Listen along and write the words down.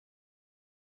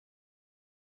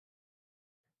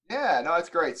Yeah, no, that's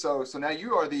great. So now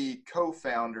you are the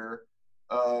co-founder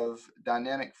of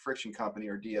Dynamic Friction Company,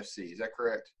 or DFC. Is that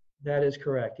correct? That is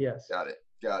correct. Yes. Got it.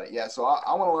 Got it. Yeah. So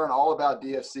I want to learn all about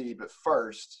DFC, but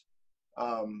first,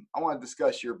 I want to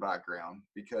discuss your background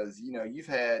because you've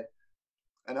had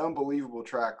an unbelievable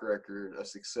track record of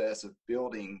success of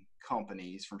building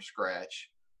companies from scratch.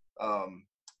 Um,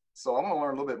 so I want to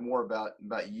learn a little bit more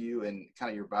about you and kind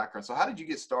of your background. So how did you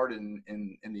get started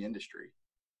in the industry?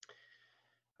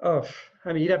 Oh,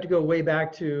 I mean, you'd have to go way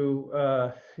back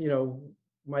to,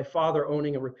 my father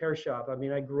owning a repair shop. I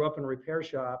mean, I grew up in a repair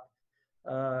shop,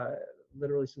 uh,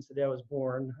 literally since the day I was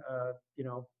born.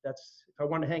 That's, if I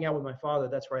wanted to hang out with my father,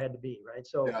 that's where I had to be, right?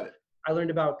 So Got it. I learned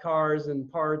about cars and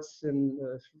parts and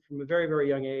from a very, very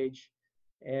young age.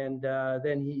 And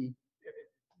then he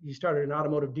started an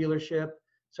automotive dealership.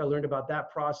 So I learned about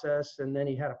that process. And then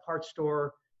he had a parts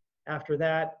store after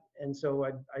that. And so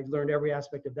I learned every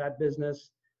aspect of that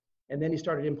business. And then he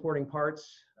started importing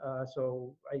parts.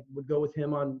 So I would go with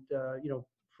him on,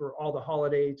 for all the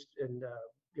holidays and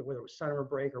whether it was summer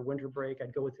break or winter break,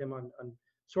 I'd go with him on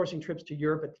sourcing trips to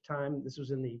Europe at the time. This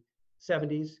was in the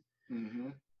 70s. Mm-hmm.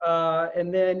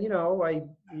 And then,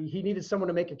 he needed someone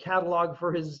to make a catalog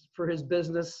for his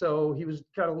business. So he was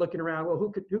kind of looking around, well,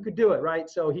 who could do it, right?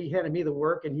 So he handed me the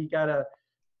work, and he got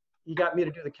me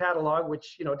to do the catalog,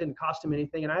 which didn't cost him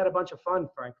anything, and I had a bunch of fun.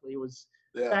 Frankly, it was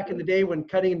back in the day when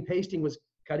cutting and pasting was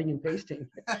cutting and pasting.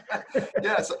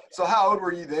 Yeah. So how old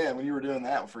were you then when you were doing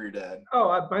that for your dad? Oh,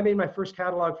 I made my first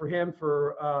catalog for him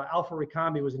for Alpha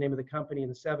Ricambi was the name of the company in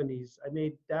the 70s. I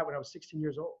made that when I was 16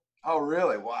 years old. Oh,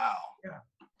 really? Wow. Yeah.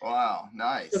 Wow. So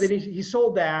Nice. then he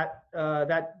sold that.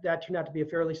 That turned out to be a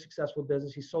fairly successful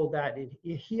business. He sold that.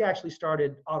 He actually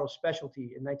started Auto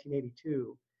Specialty in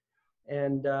 1982.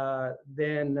 And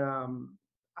then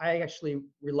I actually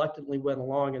reluctantly went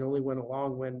along, and only went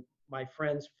along when my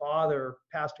friend's father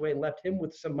passed away and left him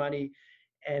with some money.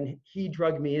 And he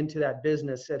drugged me into that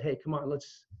business, said, "Hey, come on,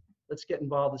 let's get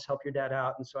involved. Let's help your dad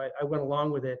out." And so I went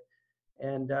along with it.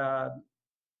 And,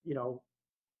 you know,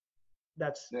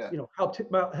 that's, Yeah. helped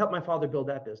my father build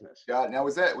that business. Got it. Now,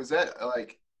 was that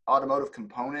like automotive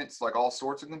components, like all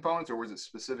sorts of components, or was it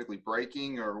specifically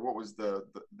braking, or what was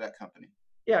that company?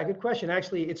 Yeah, good question.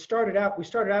 Actually, we started out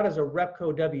as a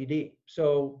Repco WD.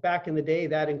 So back in the day,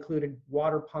 that included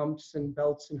water pumps and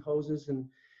belts and hoses. And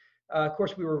of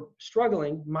course, we were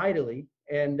struggling mightily.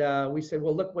 And we said,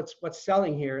 well, look, what's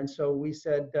selling here? And so we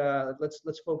said,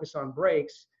 let's focus on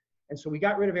brakes. And so we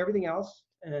got rid of everything else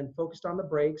and focused on the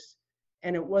brakes.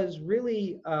 And it was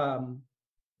really,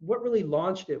 what really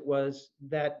launched it was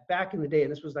that back in the day,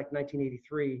 and this was like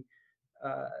 1983,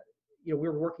 we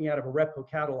were working out of a Repco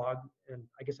catalog, and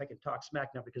I guess I can talk smack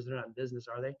now because they're not in business,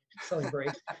 are they? Selling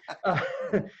brakes.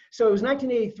 So it was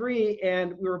 1983,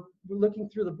 and we're looking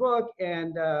through the book,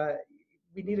 and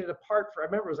we needed a part for, I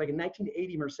remember it was like a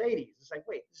 1980 Mercedes. It's like,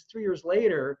 wait, this is 3 years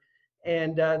later,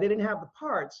 and they didn't have the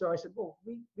parts. So I said, well,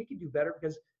 we could do better,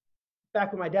 because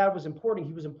back when my dad was importing,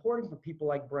 he was importing from people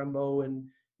like Brembo and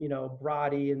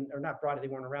Brody, or not Brody, they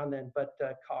weren't around then, but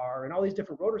Carr and all these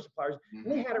different rotor suppliers, and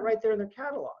they had it right there in their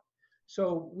catalog.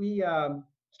 So we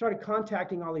started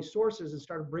contacting all these sources and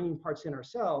started bringing parts in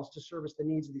ourselves to service the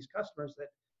needs of these customers that,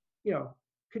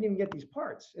 couldn't even get these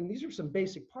parts. And these are some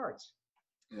basic parts.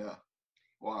 Yeah.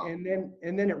 Wow. And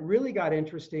then it really got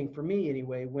interesting for me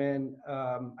anyway, when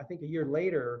I think a year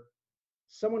later,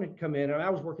 someone had come in, and I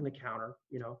was working the counter,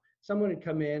 someone had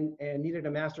come in and needed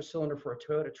a master cylinder for a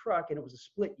Toyota truck, and it was a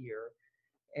split year.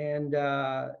 And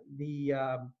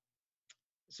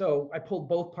so I pulled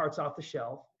both parts off the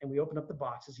shelf, and we opened up the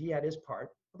boxes. He had his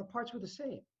part. Well, the parts were the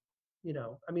same.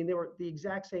 They were the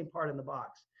exact same part in the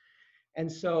box.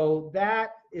 And so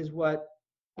that is what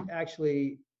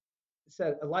actually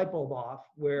set a light bulb off,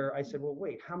 where I said, well,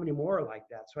 wait, how many more are like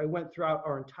that? So I went throughout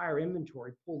our entire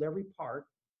inventory, pulled every part,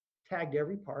 tagged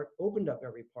every part, opened up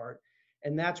every part.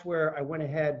 And that's where I went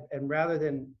ahead and, rather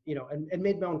than, and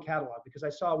made my own catalog, because I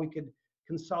saw we could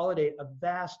consolidate a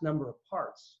vast number of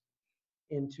parts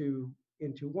into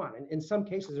one. And in some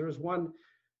cases, there was one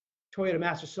Toyota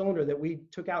master cylinder that we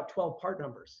took out 12 part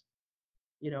numbers,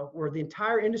 where the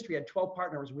entire industry had 12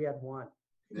 part numbers, we had one.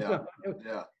 Yeah.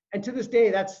 Yeah. And to this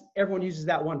day, everyone uses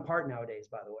that one part nowadays,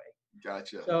 by the way.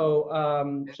 Gotcha.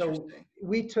 So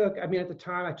we took, at the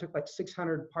time, I took like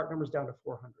 600 part numbers down to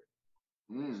 400.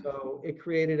 So it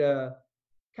created a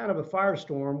kind of a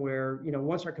firestorm where,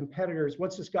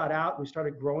 once this got out, we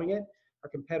started growing it, our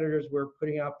competitors were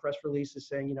putting out press releases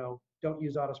saying, don't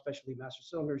use Auto Specialty master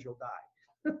cylinders, you'll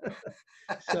die.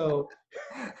 So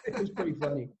it was pretty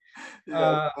funny.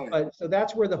 Yeah, it's funny. But so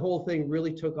that's where the whole thing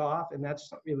really took off, and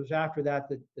it was after that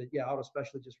that yeah, auto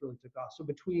specialty just really took off. So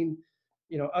between,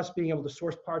 us being able to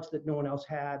source parts that no one else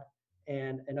had,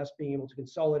 and us being able to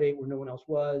consolidate where no one else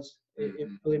was, it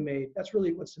Mhm. really that's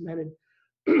really what cemented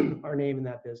our name in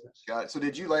that business. Got it. So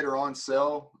did you later on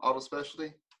sell auto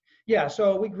specialty? Yeah,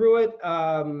 so we grew it,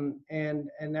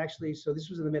 and actually, so this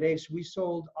was in the mid '80s. We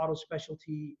sold auto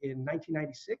specialty in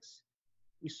 1996.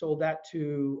 We sold that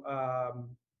to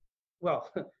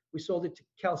well, we sold it to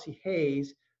Kelsey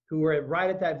Hayes, who were right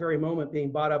at that very moment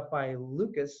being bought up by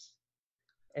Lucas,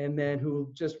 and then who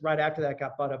just right after that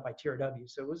got bought up by TRW.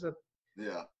 So it was a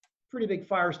Yeah. pretty big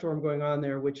firestorm going on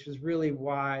there, which is really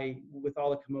why, with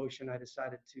all the commotion, I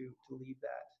decided to leave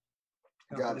that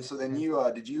Got it. company. So then you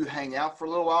did you hang out for a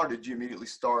little while, or did you immediately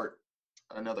start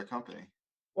another company?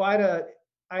 Well,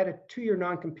 I had a 2-year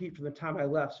non-compete from the time I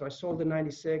left. So I sold in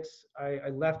 '96. I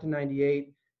left in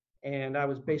 '98, and I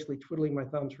was basically twiddling my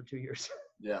thumbs for 2 years.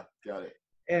 Yeah, got it.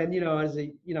 And as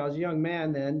a young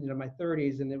man then, my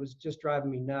 30s, and it was just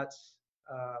driving me nuts,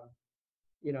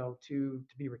 to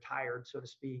be retired, so to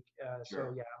speak. So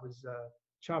Sure. yeah, I was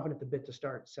chomping at the bit to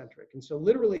start Centric. And so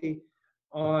literally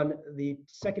on the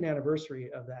second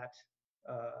anniversary of that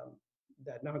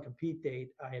non-compete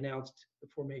date, I announced the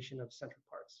formation of Centric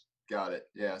Parts. Got it.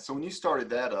 Yeah. So when you started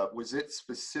that up, was it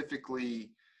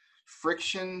specifically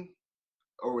friction,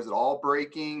 or was it all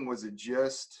braking? Was it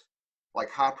just like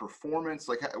high performance?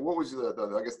 Like what was the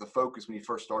I guess the focus when you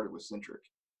first started with Centric?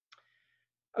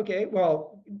 Okay,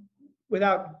 well,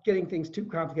 without getting things too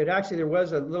complicated, actually,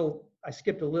 I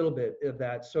skipped a little bit of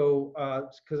that. So,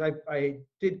 because I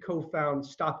did co-found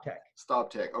Stop Tech. Stop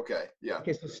Tech. Okay. Yeah.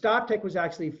 Okay, so Stop Tech was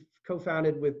actually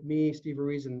co-founded with me, Steve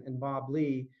Ruiz, and Bob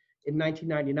Lee in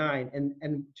 1999.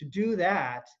 And to do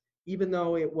that, even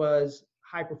though it was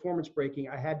high performance braking,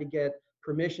 I had to get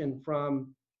permission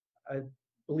from, I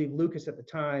believe, Lucas at the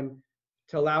time,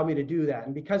 to allow me to do that.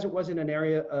 And because it wasn't an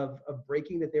area of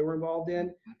braking that they were involved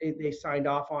in, they signed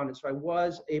off on it. So I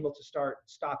was able to start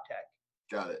Stop Tech.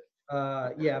 Got it.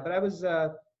 Yeah, but I was,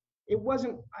 it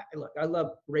wasn't, look, I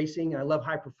love racing, I love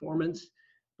high performance,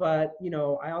 but,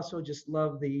 I also just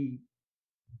love the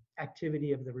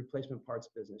activity of the replacement parts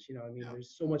business. I mean, Yeah.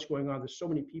 there's so much going on, there's so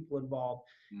many people involved,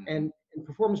 Mhm. and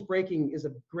performance braking is a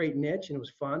great niche, and it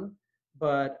was fun,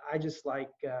 but I just I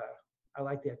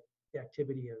like the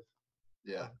activity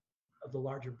Yeah. of the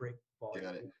larger brake volume.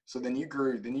 Got it. So then you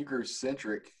grew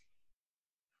Centric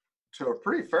to a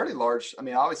pretty fairly large, I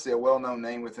mean, obviously a well-known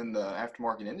name within the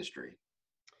aftermarket industry.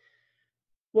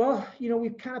 Well,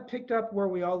 we've kind of picked up where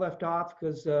we all left off,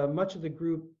 because much of the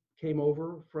group came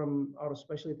over from Auto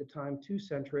Specialty at the time to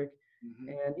Centric, Mm-hmm.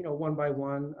 and one by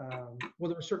one, well,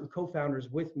 there were certain co-founders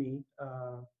with me.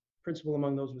 Principal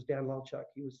among those was Dan Lelchuk.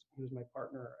 He was my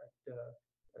partner at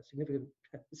a significant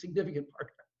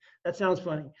partner. That sounds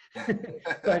funny,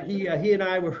 but he and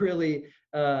I were really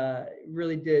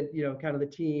did kind of the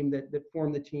team that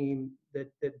formed the team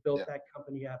that built Yeah. that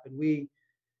company up, and we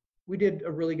did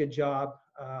a really good job.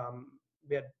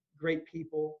 We had great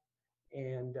people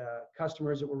and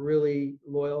customers that were really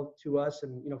loyal to us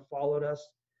and followed us,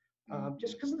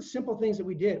 just because of the simple things that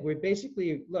we did. We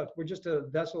basically, look, we're just a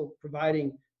vessel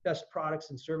providing best products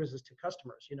and services to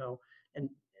customers, and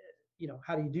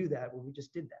how do you do that? Well, we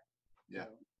just did that. Yeah.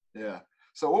 Yeah.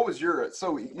 So what would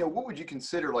you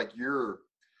consider like your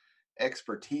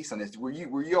expertise on this? Were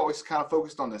you always kind of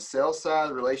focused on the sales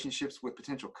side, relationships with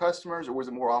potential customers, or was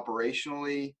it more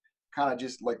operationally, kind of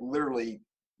just like literally,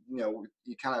 you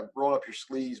kind of roll up your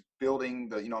sleeves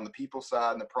building on the people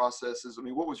side and the processes? I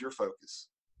mean, what was your focus?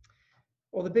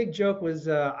 Well, the big joke was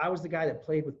I was the guy that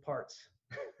played with parts.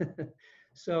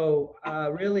 So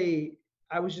really,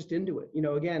 I was just into it.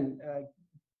 Again,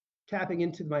 tapping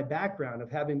into my background of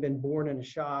having been born in a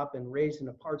shop and raised in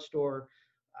a parts store,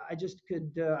 I just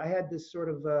could. I had this sort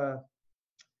of,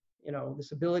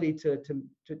 this ability to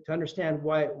understand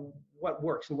what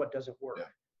works and what doesn't work.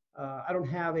 Yeah. I don't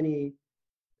have any.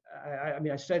 I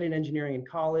mean, I studied engineering in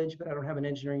college, but I don't have an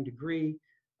engineering degree.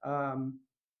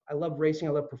 I love racing.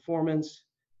 I love performance.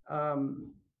 So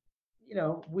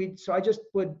I just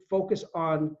would focus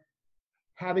on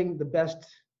having the best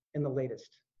and the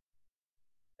latest,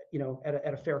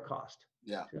 at a fair cost.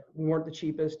 Yeah. We weren't the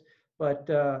cheapest, but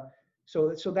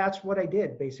so that's what I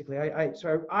did basically.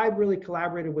 I really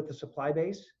collaborated with the supply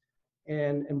base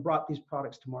and brought these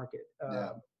products to market. Yeah.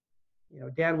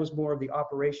 Dan was more of the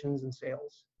operations and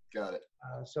sales. Got it.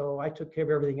 So I took care of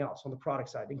everything else on the product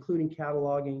side, including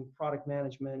cataloging, product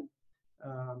management,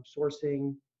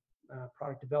 sourcing,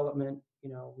 product development.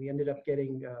 We ended up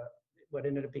getting what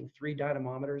ended up being 3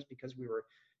 dynamometers because we were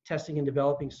testing and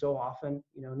developing so often.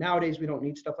 Nowadays we don't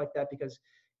need stuff like that because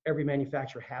every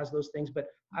manufacturer has those things. But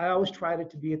I always tried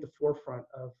to be at the forefront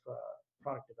of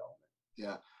product development.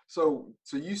 Yeah. So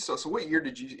what year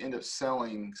did you end up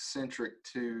selling Centric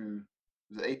to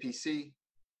the APC,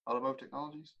 Automotive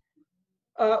Technologies?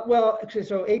 Well, actually,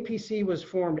 so APC was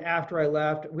formed after I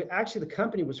left. Actually, the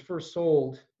company was first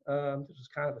sold. This was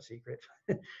kind of a secret.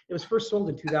 It was first sold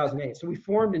in 2008. So we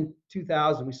formed in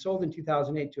 2000. We sold in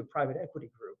 2008 to a private equity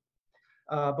group.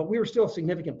 But we were still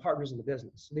significant partners in the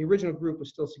business. The original group was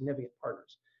still significant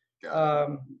partners.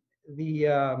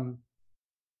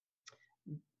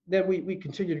 Then we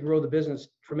continued to grow the business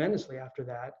tremendously after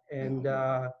that. And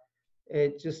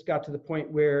it just got to the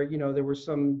point where, there were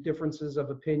some differences of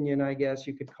opinion, I guess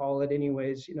you could call it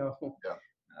anyways,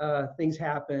 things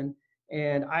happen.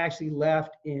 And I actually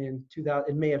left in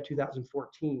May of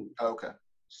 2014. Okay.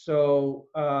 So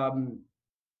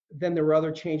then there were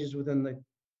other changes within the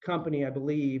company, I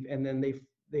believe, and then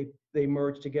they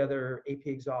merged together, AP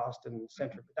Exhaust and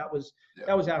Centric. But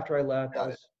that was after I left.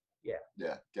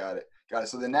 Yeah, got it.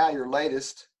 So then now your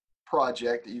latest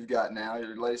project that you've got now,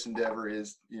 your latest endeavor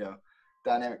is,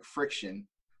 dynamic friction.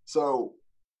 So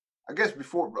I guess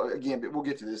before, again, we'll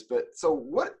get to this, but so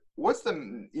what's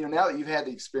the, now that you've had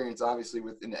the experience, obviously,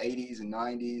 in the 80s and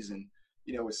 90s and,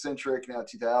 with Centric now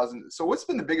 2000. So what's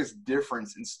been the biggest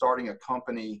difference in starting a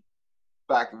company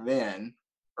back then,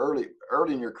 early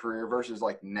in your career versus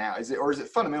like now? Is it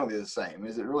fundamentally the same?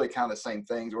 Is it really kind of the same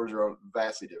things, or is it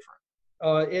vastly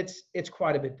different? It's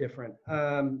quite a bit different.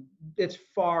 It's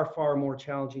far more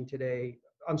challenging today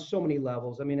on so many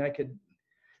levels. I mean, I could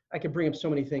bring up so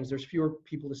many things. There's fewer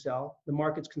people to sell. The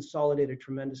market's consolidated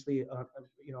tremendously,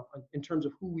 in terms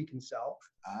of who we can sell.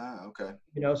 Okay.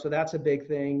 So that's a big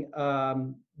thing.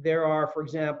 There are, for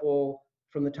example,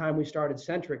 from the time we started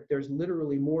Centric, there's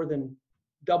literally more than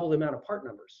double the amount of part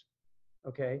numbers.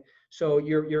 Okay. So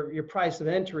your price of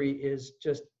entry is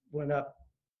just went up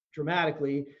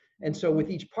dramatically. And so with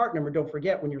each part number, don't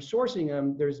forget, when you're sourcing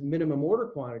them, there's minimum order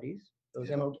quantities, those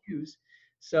MOQs.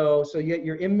 So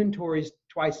your inventory is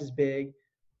twice as big.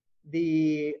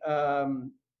 The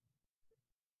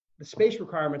space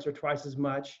requirements are twice as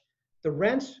much. The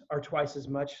rents are twice as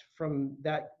much from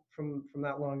that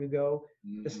long ago.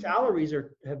 The salaries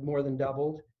have more than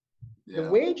doubled. The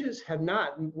wages have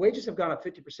not. Wages have gone up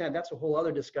 50%. That's a whole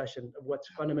other discussion of what's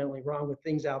fundamentally wrong with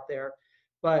things out there.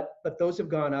 But those have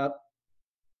gone up.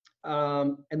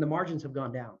 And the margins have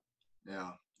gone down.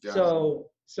 Yeah.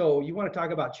 So you want to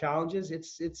talk about challenges?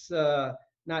 It's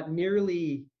not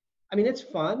nearly. I mean, it's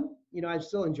fun. I'm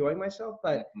still enjoying myself,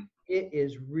 but it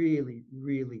is really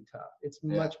tough. It's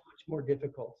much more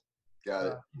difficult.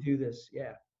 To do this.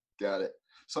 Yeah. Got it.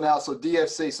 So now,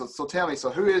 DFC. So tell me. So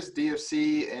who is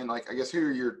DFC, and I guess who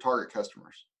are your target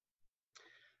customers?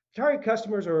 Target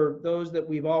customers are those that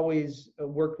we've always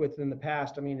worked with in the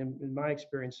past. I mean, in my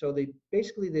experience, so they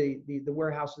basically the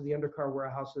warehouses, the undercar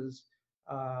warehouses.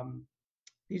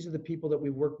 These are the people that we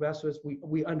work best with.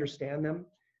 We understand them.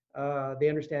 They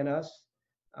understand us.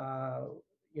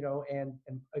 And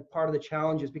a part of the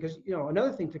challenge is because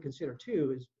another thing to consider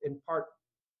too is, in part,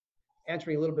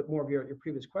 answering a little bit more of your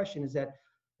previous question, is that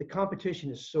the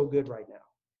competition is so good right now.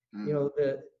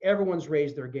 Everyone's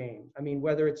raised their game. I mean,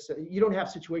 whether it's, you don't have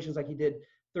situations like you did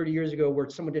 30 years ago where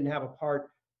someone didn't have a part,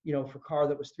 for a car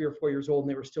that was 3 or 4 years old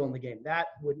and they were still in the game. That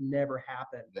would never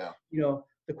happen. Yeah.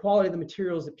 The quality of the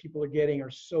materials that people are getting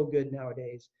are so good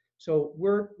nowadays. So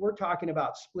we're talking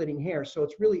about splitting hairs. So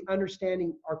it's really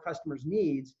understanding our customers'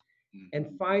 needs and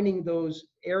finding those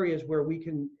areas where we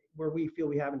feel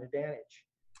we have an advantage.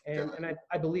 And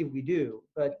I believe we do.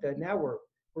 But now we're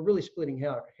really splitting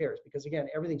hairs because, again,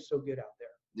 everything's so good out there.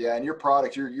 Yeah, and your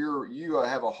product, you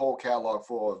have a whole catalog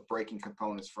full of braking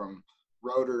components, from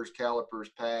rotors, calipers,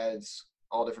 pads,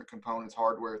 all different components,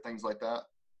 hardware, things like that.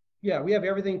 Yeah, we have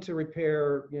everything to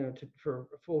repair, for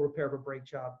a full repair of a brake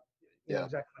job.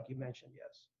 Exactly like you mentioned.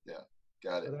 Yes. Yeah,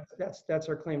 got it. So that's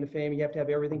our claim to fame. You have to have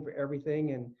everything for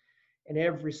everything, and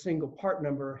every single part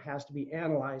number has to be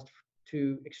analyzed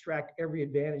to extract every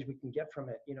advantage we can get from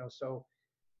it. So.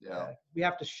 We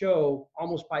have to show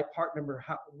almost by part number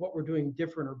what we're doing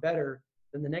different or better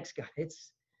than the next guy.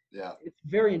 It's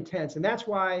very intense, and that's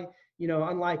why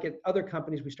unlike at other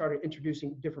companies, we started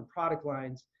introducing different product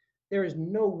lines. There is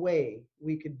no way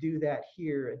we could do that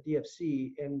here at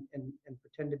DFC and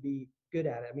pretend to be good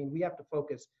at it. I mean, we have to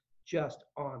focus just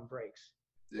on brakes.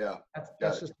 Yeah,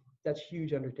 that's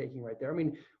huge undertaking right there. I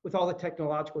mean, with all the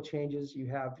technological changes, you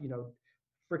have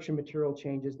friction material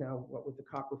changes now, what with the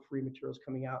copper-free materials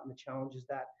coming out and the challenges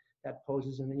that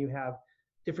poses, and then you have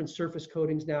different surface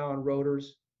coatings now on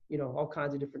rotors, all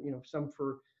kinds of different, some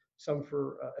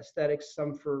for aesthetics,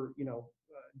 some for,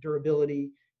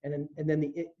 durability, and then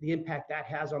the impact that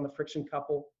has on the friction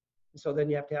couple. And so then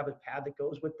you have to have a pad that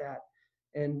goes with that.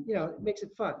 And, it makes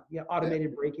it fun.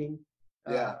 Automated braking.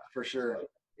 Yeah, for sure.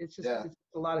 It's just it's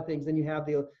a lot of things. Then you have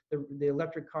the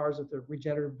electric cars with the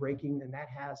regenerative braking, and that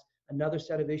has another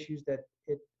set of issues that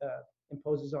it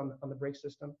imposes on the brake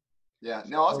system. Yeah.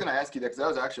 No, I was going to ask you that because that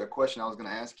was actually a question I was going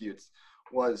to ask you.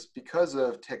 Was because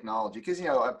of technology, because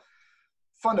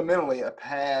fundamentally a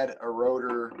pad, a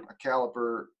rotor, a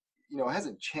caliper,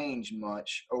 hasn't changed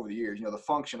much over the years. The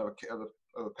function of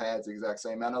a pad's the exact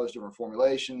same. I know there's different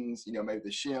formulations. Maybe the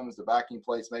shims, the backing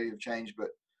plates maybe have changed, but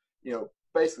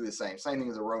basically the same. Same thing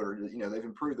as a rotor. They've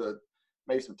improved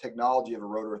maybe some technology of a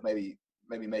rotor with maybe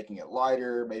making it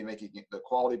lighter, maybe making the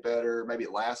quality better, maybe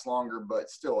it lasts longer, but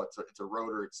still it's a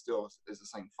rotor. It still is the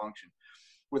same function.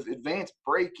 With advanced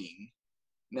braking,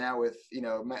 now with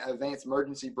advanced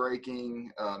emergency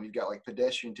braking, you've got like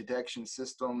pedestrian detection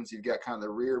systems. You've got kind of the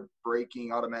rear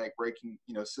braking, automatic braking,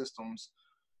 systems.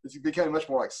 It's becoming much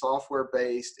more like software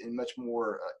based and much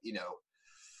more,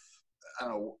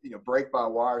 brake by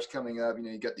wires coming up.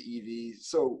 You got the EVs.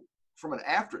 So from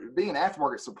being an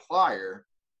aftermarket supplier,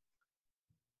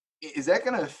 is that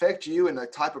going to affect you and the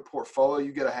type of portfolio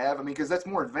you got to have? I mean, because that's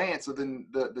more advanced than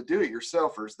the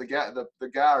do-it-yourselfers, the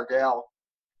guy or gal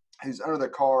who's under the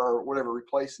car or whatever,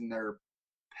 replacing their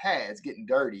pads, getting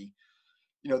dirty.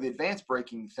 The advanced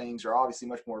braking things are obviously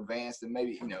much more advanced and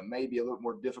maybe a little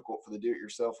more difficult for the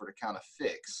do-it-yourselfer to kind of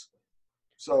fix.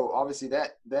 So obviously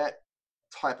that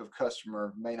type of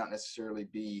customer may not necessarily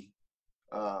be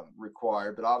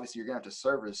required, but obviously you're going to have to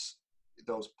service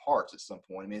those parts at some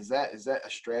point. I mean, is that a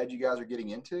strategy you guys are getting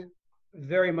into?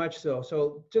 Very much so.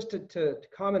 So just to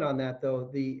comment on that, though,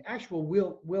 the actual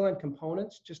wheel end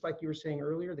components, just like you were saying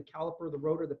earlier, the caliper, the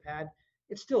rotor, the pad,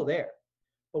 it's still there.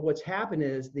 But what's happened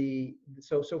is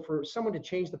so for someone to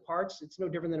change the parts, it's no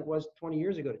different than it was 20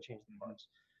 years ago to change the parts.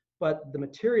 But the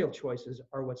material choices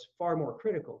are what's far more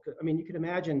critical. I mean, you can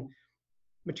imagine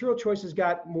material choices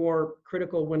got more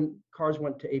critical when cars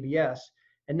went to ABS,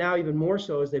 and now even more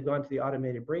so as they've gone to the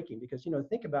automated braking. Because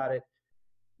think about it.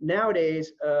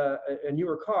 Nowadays, a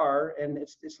newer car, and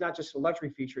it's not just a luxury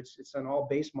feature, it's on all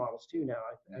base models too now.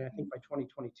 And I think by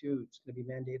 2022, it's going to be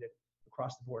mandated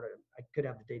across the board. I could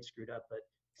have the date screwed up, but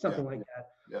something like that.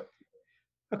 Yep.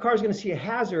 A car's going to see a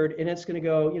hazard, and it's going to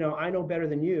go, I know better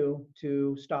than you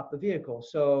to stop the vehicle.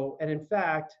 So, and in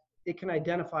fact, it can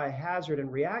identify a hazard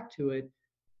and react to it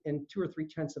in 2 or 3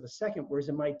 tenths of a second, whereas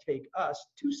it might take us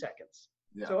 2 seconds.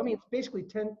 Yeah. So, I mean, it's basically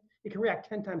it can react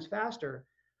 10 times faster.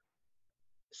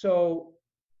 So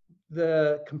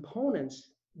the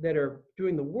components that are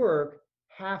doing the work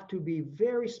have to be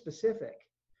very specific.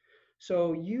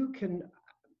 So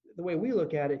the way we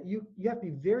look at it, you have to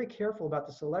be very careful about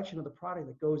the selection of the product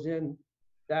that goes in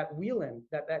that wheel end,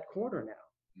 that corner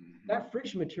now. Mm-hmm. That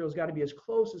friction material's got to be as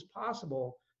close as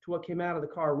possible to what came out of the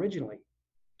car originally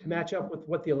to match up with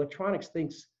what the electronics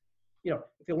thinks. If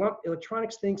the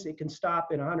electronics thinks it can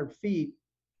stop in 100 feet,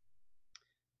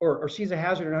 or sees a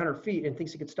hazard in 100 feet and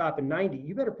thinks it could stop in 90,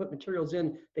 you better put materials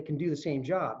in that can do the same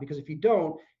job. Because if you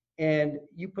don't, and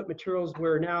you put materials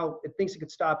where now it thinks it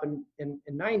could stop in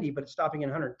 90, but it's stopping in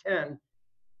 110,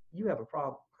 you have a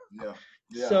problem.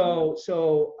 Yeah.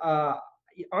 So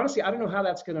honestly, I don't know how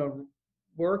that's going to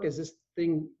work as this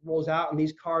thing rolls out and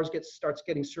these cars starts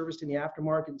getting serviced in the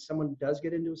aftermarket, and someone does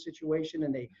get into a situation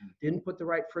and they didn't put the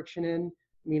right friction in.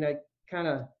 I mean, I kind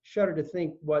of shudder to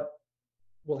think what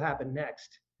will happen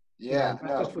next. Yeah,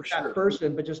 not just with that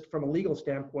person, but just from a legal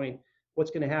standpoint,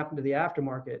 what's going to happen to the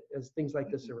aftermarket as things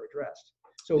like this are addressed.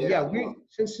 So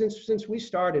since we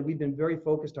started, we've been very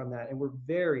focused on that, and we're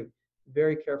very,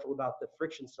 very careful about the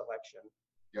friction selection.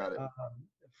 Got it.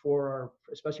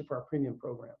 Especially for our premium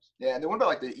programs. Yeah, and then what about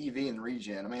like the EV and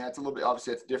regen? I mean, that's a little bit,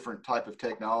 obviously it's a different type of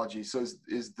technology. So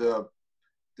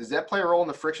does that play a role in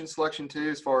the friction selection too,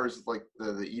 as far as like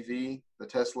the EV, the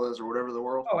Teslas or whatever the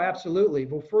world? Oh, absolutely.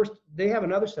 Well, first, they have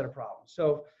another set of problems.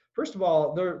 So first of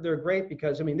all, they're great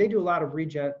because, I mean, they do a lot of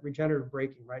regenerative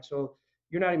braking, right? So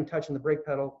you're not even touching the brake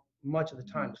pedal much of the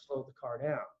time to slow the car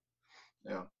down.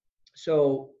 Yeah.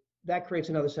 So that creates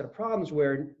another set of problems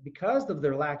where, because of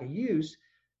their lack of use,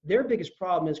 their biggest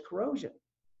problem is corrosion.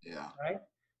 Yeah. Right.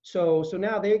 So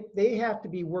now they have to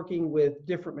be working with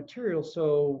different materials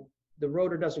so the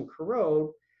rotor doesn't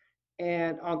corrode,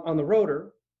 and on the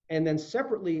rotor, and then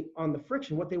separately on the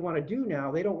friction. What they want to do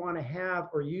now, they don't want to have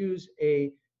or use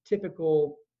a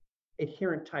typical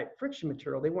adherent type friction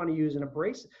material. They want to use an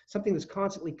abrasive, something that's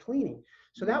constantly cleaning.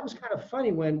 So that was kind of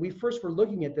funny when we first were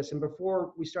looking at this, and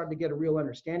before we started to get a real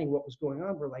understanding of what was going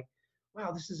on, we're like,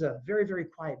 wow, this is a very, very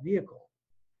quiet vehicle.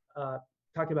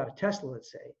 Talking about a Tesla,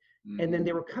 let's say. And then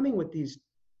they were coming with these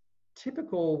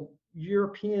typical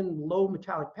European low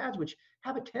metallic pads, which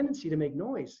have a tendency to make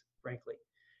noise, frankly.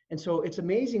 And so it's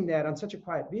amazing that on such a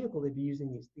quiet vehicle, they'd be using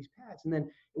these pads. And then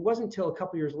it wasn't until a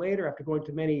couple of years later, after going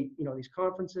to many, these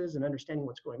conferences and understanding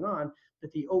what's going on,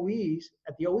 that the OEs,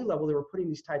 at the OE level, they were putting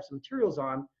these types of materials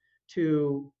on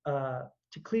to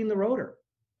clean the rotor.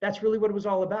 That's really what it was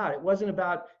all about. It wasn't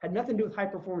about, had nothing to do with high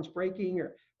performance braking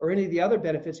or any of the other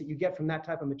benefits that you get from that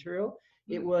type of material.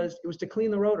 It was to clean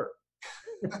the rotor.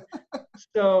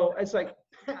 So it's like,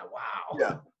 wow.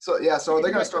 Yeah. So are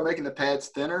they going to start making the pads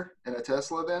thinner in a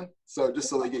Tesla then? So just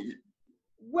so they get you.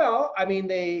 Well, I mean,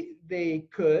 they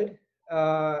could.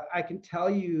 I can tell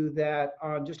you that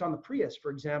just on the Prius,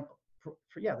 for example,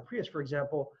 the Prius, for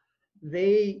example,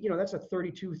 they, that's a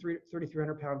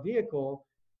 3,300 pound vehicle,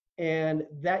 and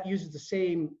that uses the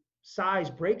same size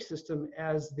brake system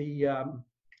as the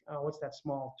what's that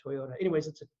small Toyota? Anyways,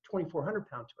 it's a 2,400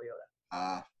 pound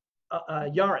Toyota.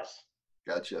 Yaris.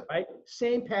 Gotcha. Right?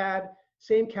 Same pad,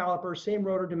 same caliper, same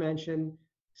rotor dimension,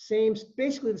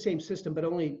 basically the same system, but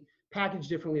only packaged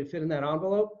differently to fit in that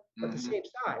envelope, but the same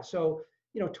size. So,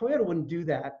 Toyota wouldn't do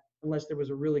that unless there was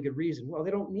a really good reason. Well,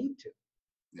 they don't need to,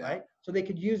 right? So they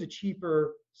could use a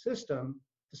cheaper system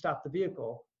to stop the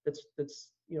vehicle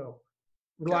that's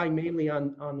relying mainly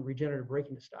on the regenerative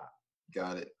braking to stop.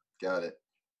 Got it.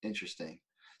 Interesting.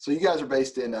 So you guys are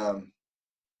based in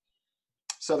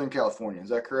Southern California, is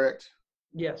that correct?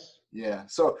 Yes. Yeah.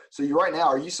 So you right now,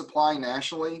 are you supplying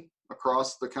nationally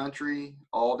across the country,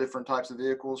 all different types of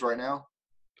vehicles right now?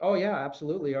 Oh yeah,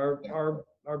 absolutely.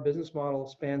 Our business model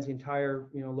spans the entire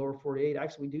lower 48.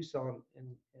 Actually, we do sell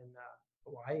in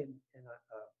Hawaii and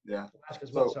Alaska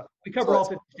as well. So we cover all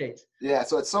 50 states. Yeah.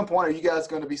 So at some point, are you guys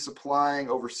going to be supplying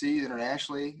overseas,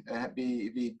 internationally, and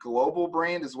be global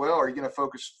brand as well? Or are you going to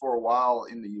focus for a while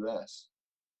in the U.S.?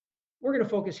 We're going to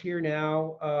focus here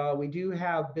now. We do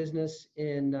have business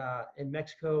in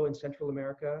Mexico and Central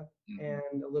America,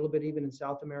 and a little bit even in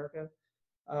South America.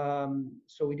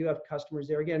 So we do have customers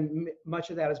there. Again, much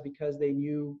of that is because they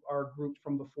knew our group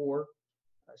from before,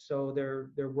 so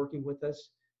they're working with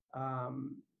us.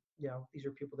 These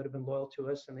are people that have been loyal to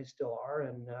us, and they still are,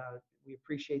 and we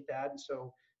appreciate that. And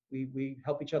so we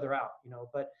help each other out,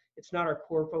 But it's not our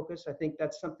core focus. I think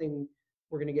that's something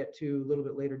we're going to get to a little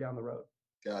bit later down the road.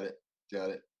 Got it.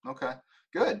 Okay,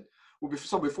 good. Well,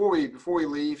 so before we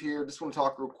leave here, just want to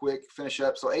talk real quick, finish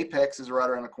up. So Apex is right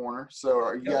around the corner. So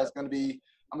are you guys going to be?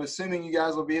 I'm assuming you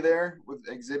guys will be there with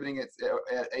exhibiting at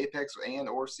Apex and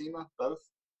or SEMA, both.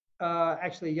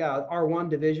 Actually, yeah, R1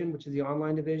 division, which is the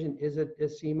online division, is at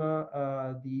SEMA.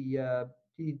 The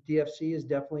DFC is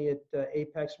definitely at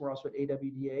Apex. We're also at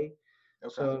AWDA. Okay.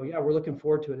 So yeah, we're looking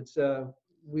forward to it. It's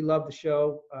we love the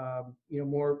show.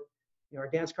 More. Our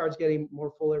dance card's getting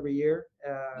more full every year.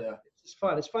 It's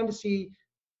fun. It's fun to see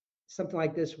something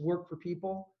like this work for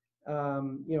people.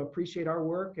 Appreciate our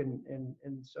work, and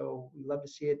so we love to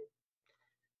see it,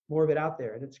 more of it out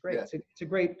there, and it's great. Yeah. It's a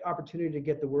great opportunity to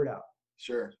get the word out.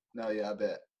 Sure. No, yeah, I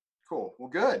bet. Cool. Well,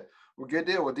 good. Well, good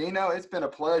deal. Well, Dino, it's been a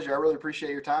pleasure. I really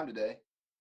appreciate your time today.